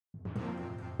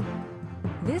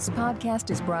This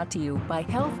podcast is brought to you by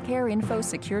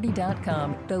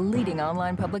HealthcareInfoSecurity.com, the leading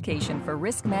online publication for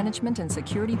risk management and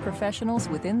security professionals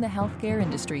within the healthcare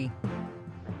industry.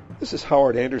 This is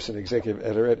Howard Anderson, Executive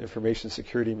Editor at Information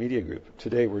Security Media Group.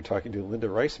 Today we're talking to Linda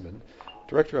Reisman,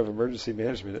 Director of Emergency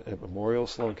Management at Memorial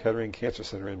Sloan Kettering Cancer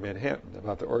Center in Manhattan,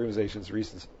 about the organization's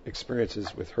recent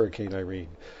experiences with Hurricane Irene.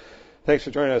 Thanks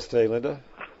for joining us today, Linda.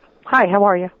 Hi, how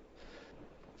are you?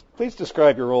 Please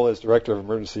describe your role as Director of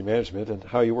Emergency Management and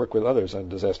how you work with others on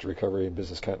disaster recovery and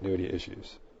business continuity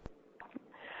issues.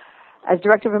 As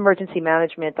Director of Emergency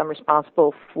Management, I'm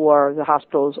responsible for the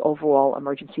hospital's overall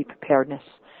emergency preparedness.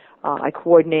 I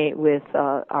coordinate with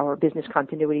our business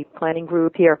continuity planning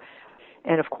group here,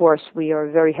 and of course we are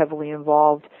very heavily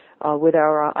involved with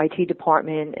our IT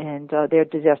department and their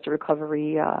disaster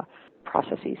recovery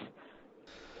processes.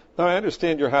 Now, I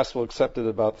understand your hospital accepted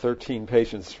about 13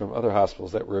 patients from other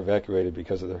hospitals that were evacuated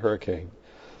because of the hurricane.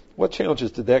 What challenges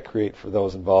did that create for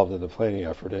those involved in the planning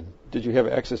effort, and did you have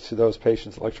access to those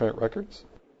patients' electronic records?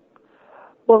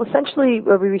 Well, essentially,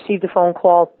 we received a phone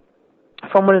call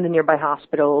from one of the nearby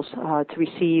hospitals to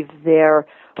receive their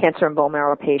cancer and bone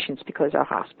marrow patients, because our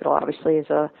hospital obviously is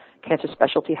a cancer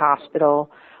specialty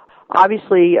hospital.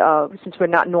 Obviously, since we're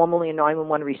not normally a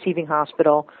 911 receiving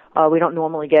hospital, we don't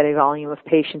normally get a volume of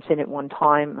patients in at one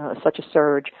time, such a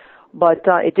surge. But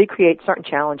it did create certain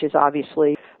challenges,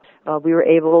 obviously. We were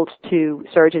able to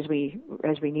surge as we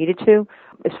needed to.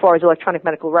 As far as electronic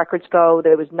medical records go,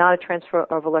 there was not a transfer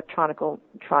of electronic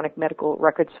medical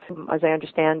records. As I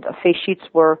understand, face sheets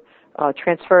were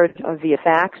transferred via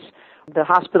fax. The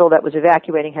hospital that was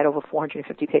evacuating had over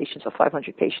 450 patients or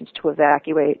 500 patients to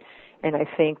evacuate, and I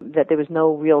think that there was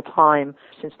no real time,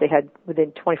 since they had,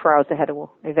 within 24 hours they had to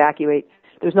evacuate,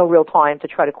 there was no real time to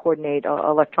try to coordinate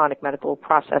electronic medical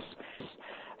process.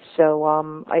 So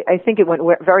I think it went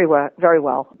very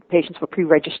well. Patients were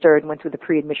pre-registered and went through the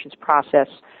pre-admissions process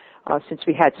since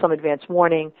we had some advance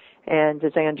warning, and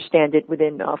as I understand it,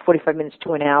 within 45 minutes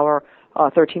to an hour,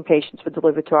 13 patients were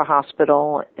delivered to our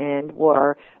hospital and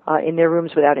were in their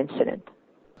rooms without incident.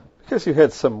 Because you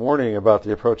had some warning about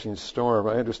the approaching storm,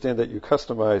 I understand that you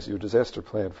customized your disaster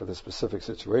plan for the specific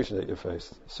situation that you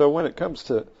faced. So when it comes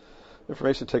to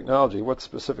information technology, what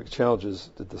specific challenges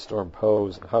did the storm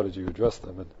pose, and how did you address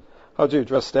them, and how did you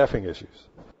address staffing issues?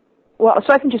 Well,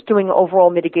 aside from just doing overall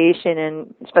mitigation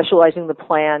and specializing the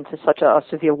plan to such a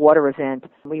severe water event,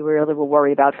 we really were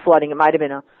worried about flooding. It might have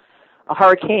been a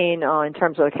hurricane in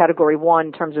terms of a Category 1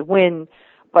 in terms of wind,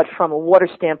 but from a water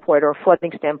standpoint or a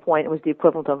flooding standpoint, it was the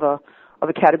equivalent of a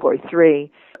Category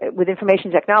 3. With information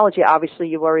technology, obviously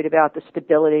you're worried about the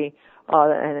stability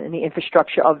and the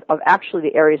infrastructure of actually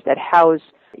the areas that house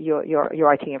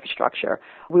your IT infrastructure.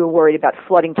 We were worried about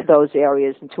flooding to those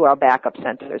areas and to our backup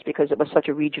centers because it was such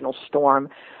a regional storm.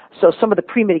 So some of the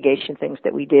pre-mitigation things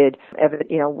that we did,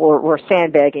 were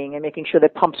sandbagging and making sure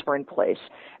that pumps were in place,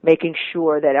 making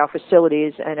sure that our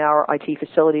facilities and our IT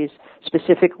facilities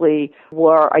specifically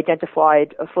were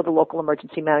identified for the local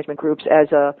emergency management groups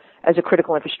as a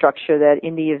critical infrastructure, that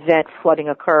in the event flooding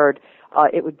occurred,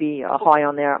 it would be high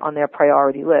on their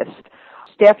priority list.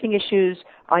 Staffing issues,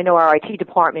 I know our IT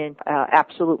department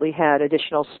absolutely had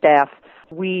additional staff.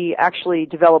 We actually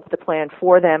developed the plan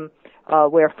for them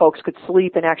where folks could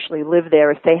sleep and actually live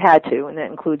there if they had to, and that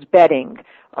includes bedding,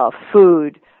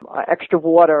 food, extra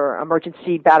water,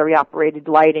 emergency battery-operated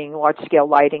lighting, large-scale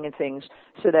lighting and things,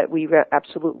 so that we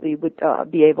absolutely would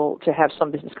be able to have some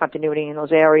business continuity in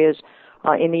those areas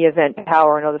in the event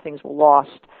power and other things were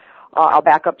lost. Our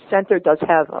backup center does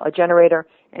have a generator,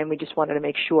 and we just wanted to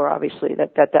make sure, obviously,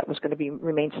 that was going to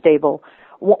remain stable.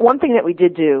 One thing that we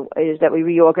did do is that we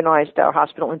reorganized our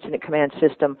hospital incident command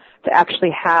system to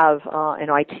actually have an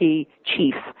IT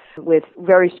chief with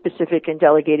very specific and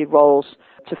delegated roles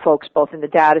to folks both in the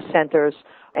data centers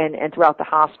and throughout the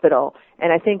hospital.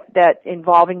 And I think that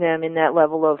involving them in that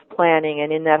level of planning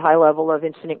and in that high level of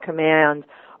incident command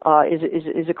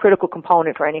is a critical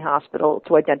component for any hospital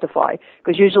to identify,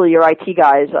 because usually your IT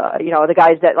guys, the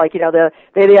guys that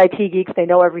they're the IT geeks, they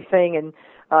know everything, and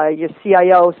your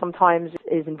CIO sometimes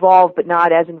is involved, but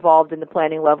not as involved in the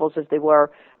planning levels as they were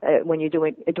when you're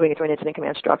doing it through an incident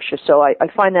command structure. So I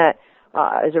find that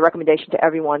as a recommendation to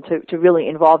everyone to really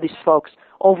involve these folks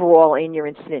overall in your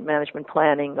incident management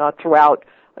planning throughout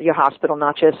your hospital,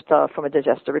 not just from a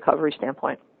disaster recovery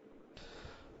standpoint.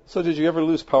 So did you ever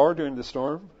lose power during the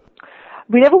storm?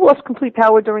 We never lost complete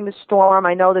power during the storm.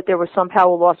 I know that there were some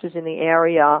power losses in the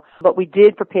area, but we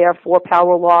did prepare for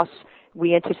power loss.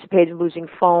 We anticipated losing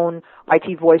phone,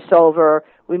 IT voiceover.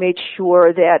 We made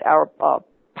sure that our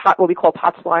what we call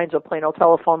POTS lines, or plain old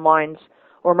telephone lines,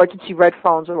 or emergency red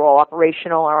phones were all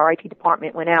operational. Our IT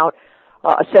department went out,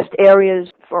 assessed areas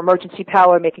for emergency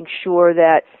power, making sure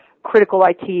that critical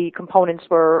IT components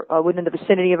were within the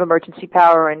vicinity of emergency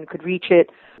power and could reach it.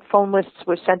 Phone lists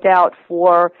were sent out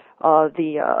for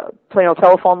the plain old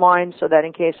telephone lines so that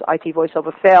in case IT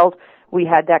voiceover failed, we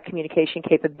had that communication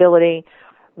capability.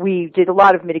 We did a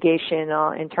lot of mitigation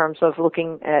in terms of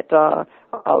looking at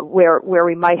where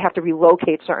we might have to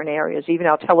relocate certain areas, even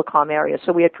our telecom areas.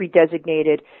 So we had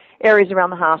pre-designated areas around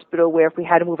the hospital where if we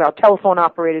had to move our telephone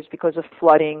operators because of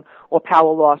flooding or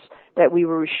power loss, that we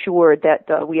were assured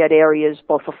that we had areas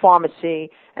both for pharmacy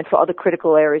and for other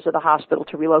critical areas of the hospital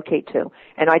to relocate to.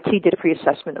 And IT did a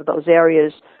pre-assessment of those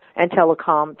areas and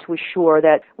telecom to assure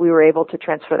that we were able to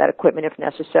transfer that equipment if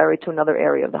necessary to another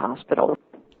area of the hospital.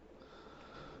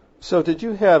 So did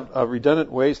you have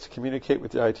redundant ways to communicate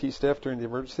with the IT staff during the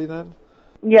emergency then?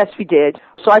 Yes, we did.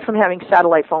 Aside from having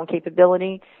satellite phone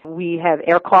capability, we have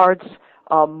air cards,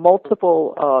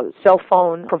 multiple cell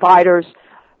phone providers,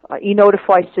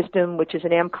 e-Notify system, which is an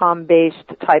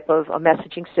AMCOM-based type of a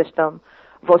messaging system,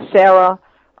 Vocera,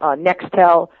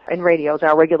 Nextel, and radios,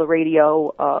 our regular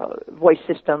radio voice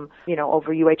system,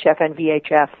 over UHF and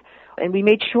VHF. And we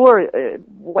made sure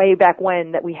way back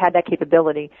when that we had that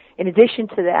capability. In addition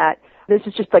to that, this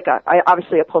is just like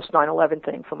obviously a post-9/11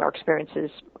 thing from our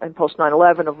experiences in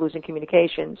post-9/11 of losing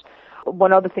communications.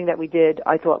 One other thing that we did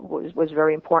I thought was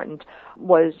very important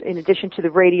was, in addition to the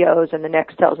radios and the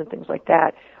Nextels and things like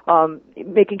that,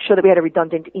 making sure that we had a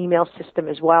redundant email system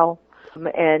as well,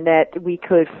 and that we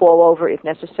could fall over, if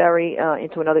necessary,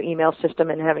 into another email system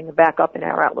and having a backup in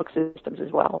our Outlook systems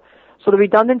as well. So the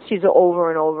redundancies are over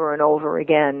and over and over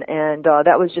again, and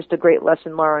that was just a great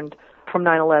lesson learned from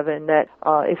 9/11, that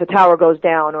if a tower goes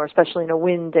down, or especially in a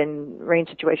wind and rain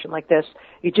situation like this,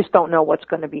 you just don't know what's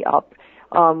going to be up.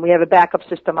 We have a backup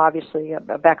system, obviously, a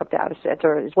backup data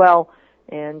center as well,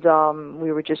 and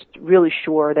we were just really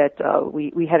sure that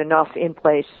we had enough in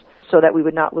place so that we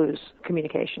would not lose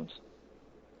communications.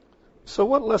 So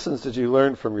what lessons did you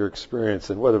learn from your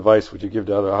experience, and what advice would you give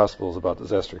to other hospitals about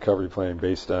disaster recovery planning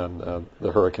based on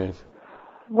the hurricane?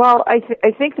 Well, I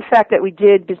think the fact that we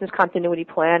did business continuity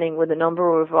planning with a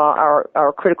number of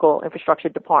our critical infrastructure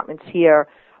departments here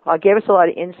gave us a lot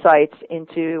of insights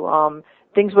into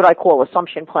things what I call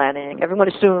assumption planning. Everyone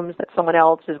assumes that someone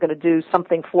else is going to do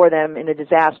something for them in a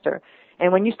disaster.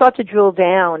 And when you start to drill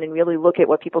down and really look at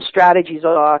what people's strategies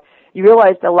are, you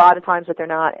realize that a lot of times that they're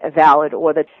not valid,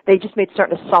 or that they just made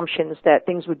certain assumptions that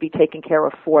things would be taken care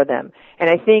of for them. And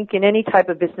I think in any type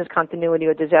of business continuity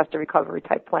or disaster recovery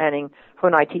type planning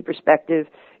from an IT perspective,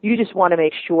 you just want to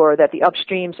make sure that the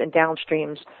upstreams and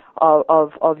downstreams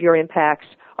of your impacts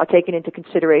are taken into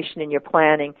consideration in your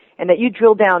planning, and that you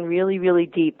drill down really, really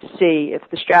deep to see if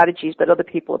the strategies that other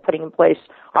people are putting in place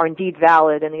are indeed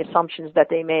valid and the assumptions that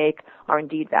they make are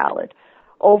indeed valid.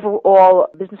 Overall,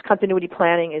 business continuity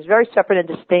planning is very separate and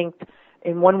distinct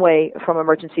in one way from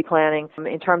emergency planning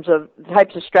in terms of the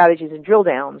types of strategies and drill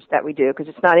downs that we do, because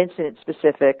it's not incident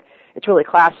specific, it's really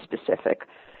class specific.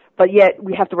 But yet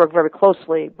we have to work very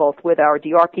closely both with our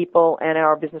DR people and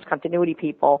our business continuity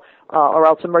people, or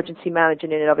else emergency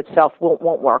management in and of itself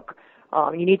won't work.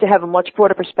 You need to have a much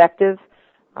broader perspective.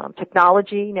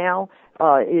 Technology now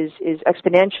is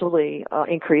exponentially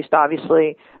increased,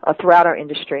 obviously, throughout our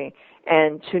industry.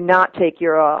 And to not take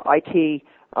your IT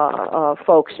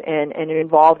folks and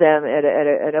involve them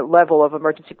at a level of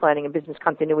emergency planning and business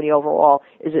continuity overall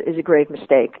is a grave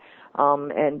mistake.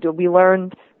 And we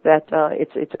learned that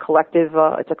it's a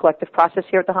collective process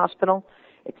here at the hospital.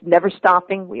 It's never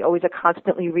stopping. We always are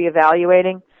constantly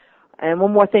reevaluating. And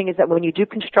one more thing is that when you do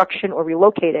construction or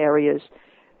relocate areas,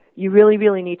 you really,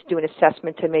 really need to do an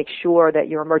assessment to make sure that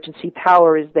your emergency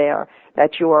power is there,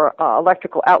 that your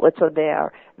electrical outlets are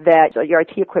there, that your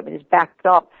IT equipment is backed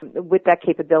up with that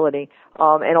capability.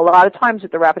 And a lot of times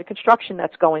with the rapid construction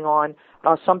that's going on,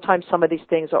 sometimes some of these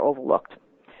things are overlooked.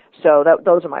 So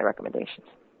those are my recommendations.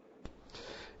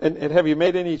 And have you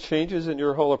made any changes in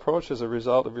your whole approach as a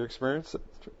result of your experience?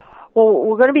 Well,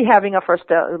 we're going to be having our first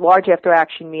large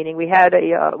after-action meeting. We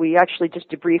actually just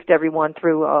debriefed everyone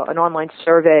through an online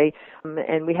survey,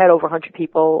 and we had over 100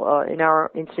 people in our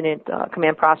incident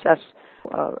command process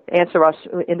answer us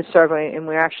in the survey, and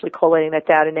we're actually collating that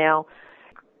data now.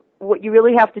 What you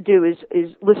really have to do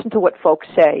is listen to what folks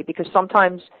say, because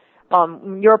sometimes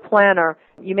when you're a planner,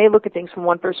 you may look at things from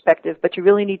one perspective, but you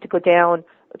really need to go down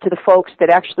to the folks that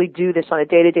actually do this on a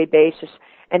day-to-day basis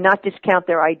and not discount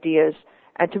their ideas,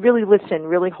 and to really listen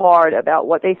really hard about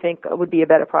what they think would be a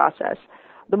better process.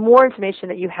 the more information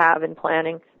that you have in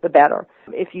planning, the better.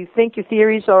 If you think your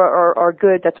theories are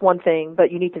good, that's one thing,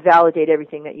 but you need to validate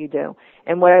everything that you do.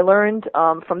 And what I learned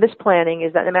from this planning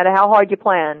is that no matter how hard you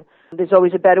plan, there's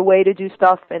always a better way to do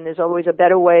stuff, and there's always a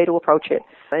better way to approach it,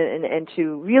 and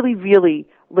to really, really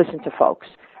listen to folks.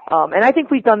 And I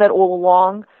think we've done that all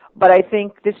along, but I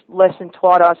think this lesson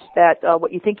taught us that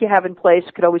what you think you have in place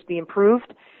could always be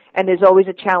improved, and there's always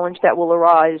a challenge that will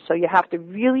arise, so you have to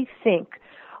really think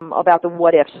about the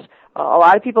what-ifs. A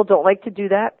lot of people don't like to do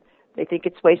that. They think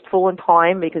it's wasteful in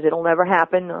time because it'll never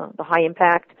happen, the high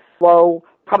impact, low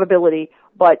probability.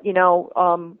 But,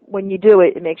 when you do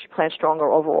it, it makes your plan stronger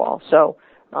overall. So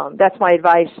that's my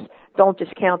advice. Don't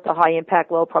discount the high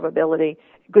impact, low probability.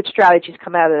 Good strategies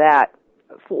come out of that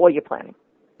for all your planning.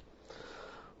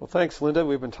 Well, thanks, Linda.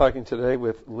 We've been talking today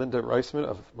with Linda Reisman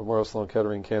of Memorial Sloan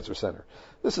Kettering Cancer Center.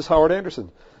 This is Howard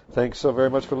Anderson. Thanks so very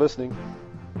much for listening.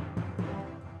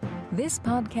 This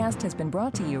podcast has been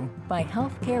brought to you by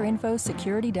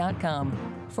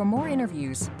HealthcareInfoSecurity.com. For more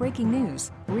interviews, breaking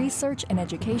news, research, and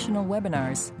educational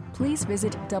webinars, please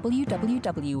visit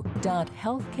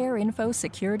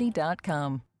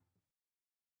www.healthcareinfosecurity.com.